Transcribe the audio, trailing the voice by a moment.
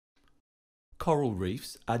Coral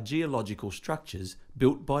reefs are geological structures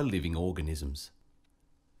built by living organisms.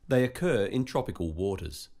 They occur in tropical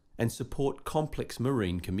waters and support complex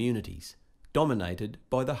marine communities, dominated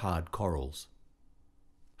by the hard corals.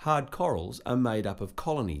 Hard corals are made up of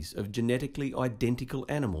colonies of genetically identical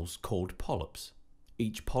animals called polyps.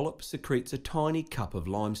 Each polyp secretes a tiny cup of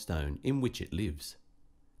limestone in which it lives.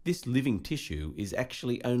 This living tissue is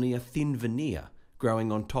actually only a thin veneer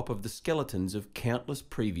growing on top of the skeletons of countless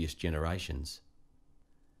previous generations.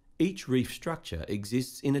 Each reef structure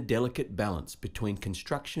exists in a delicate balance between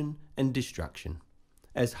construction and destruction.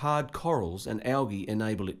 As hard corals and algae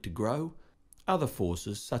enable it to grow, other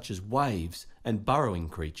forces such as waves and burrowing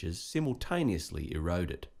creatures simultaneously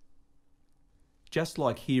erode it. Just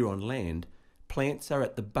like here on land, plants are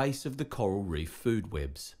at the base of the coral reef food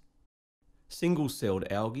webs. Single-celled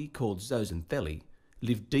algae called zooxanthellae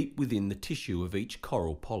live deep within the tissue of each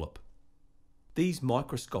coral polyp. These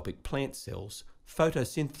microscopic plant cells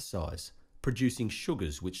photosynthesize, producing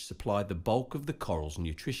sugars which supply the bulk of the coral's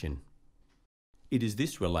nutrition. It is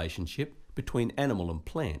this relationship between animal and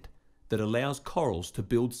plant that allows corals to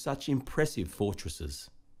build such impressive fortresses.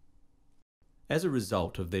 As a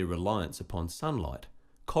result of their reliance upon sunlight,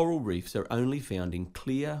 coral reefs are only found in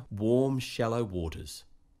clear, warm, shallow waters.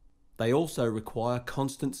 They also require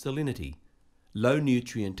constant salinity, low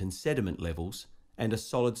nutrient and sediment levels, and a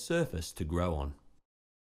solid surface to grow on.